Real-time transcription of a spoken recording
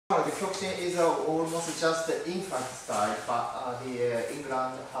The Kyokushin is almost just the infant style, but the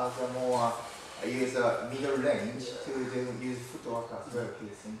England has a more use a middle range to use footwork as well.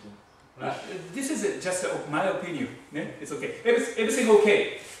 He's thinking. This is just my opinion. It's okay. Everything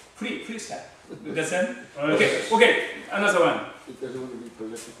okay. Freestyle. Understand? Okay. Okay. Another one.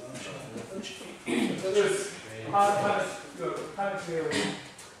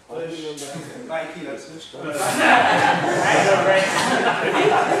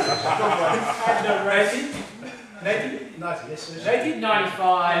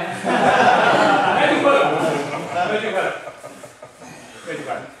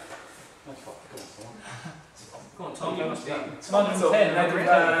 Come on, Tom, you must be.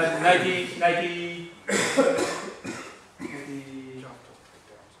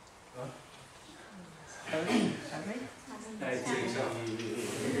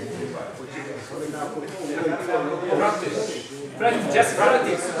 90, just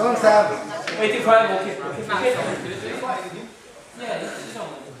practice. 85, okay. Yeah, you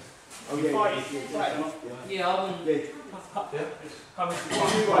don't. Yeah, I wouldn't. How much?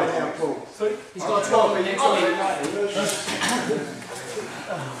 Sorry? He's got 12 minutes.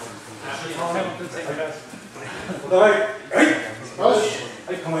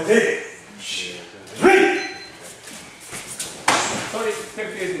 Sorry, take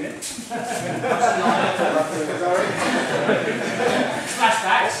it easy,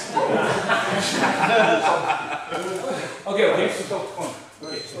 Flashbacks. Okay, okay.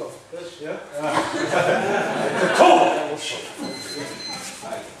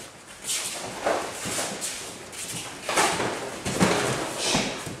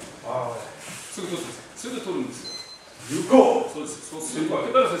すぐ取るんですよ。有効。そうです。そうするから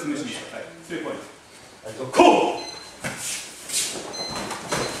説明します。はい。スリーポイント。こう。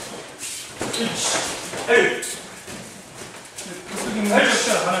1。はい。次にもう一度し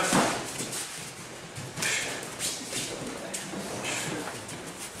たら離す。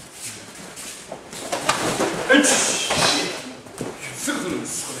すぐ取るんで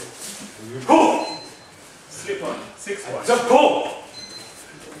す。これ。有効。スリーポイント。6ポイント。じゃあこう。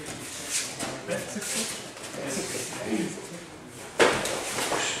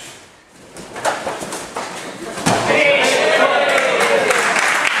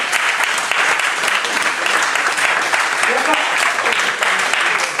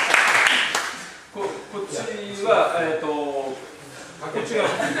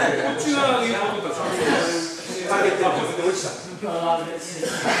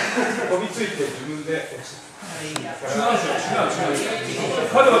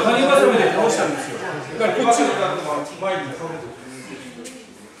彼は谷挟みで倒したんですよ。だからこっ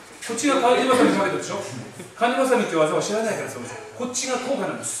ちが谷挟みにかけたでしょ。谷挟みっていう技を知らないから、そもそもこっちが効果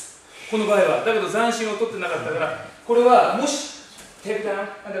なんです。この場合は。だけど斬新を取ってなかったから、これはもしテイクダウン、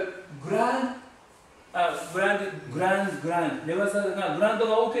グラン寝技がグランド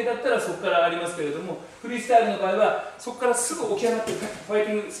が OK だったらそこからありますけれども、フリースタイルの場合はそこからすぐ起き上がってファイ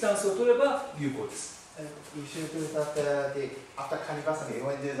ティングスタンスを取れば有効です。You should do that after kanibasami,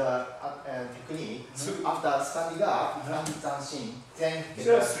 when do the technique, after standing up, and dancing, then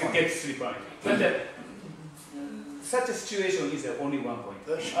get 3 points. But such a situation is only 1 point.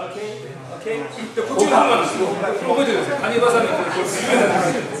 Okay? Okay? こっちがなんですよ。覚えてください。カニバサミってこれすごいなん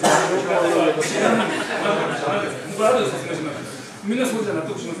ですよ。これ後で説明します。みんなそうじゃ納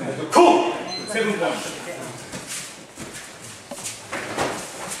得しません。こう !7 ポイント。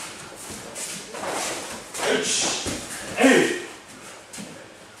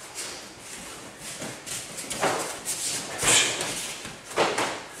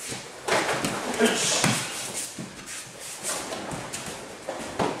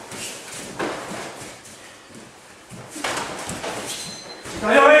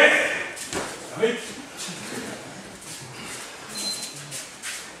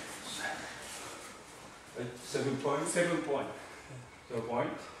7 point.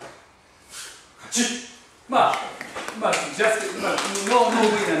 Just no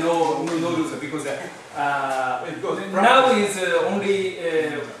winner, no loser, because now is only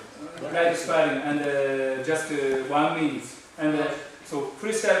light sparring and just 1 minute. And so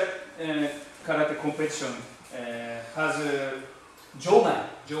freestyle karate competition has jōmai.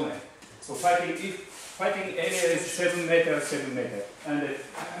 So fighting area is 7 meters, 7 meters. And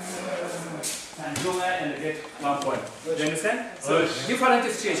jōmai and get 1 point. Do you understand? So different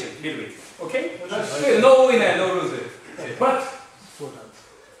situation, little bit. Okay? No winner, no loser. But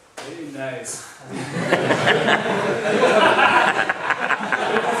very nice.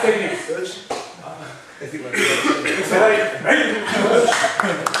 Techniques.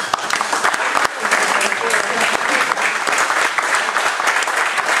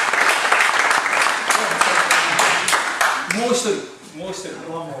 う一人。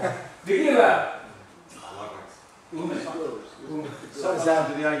できれば、That's down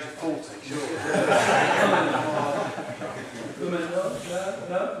to the age of 40, sure.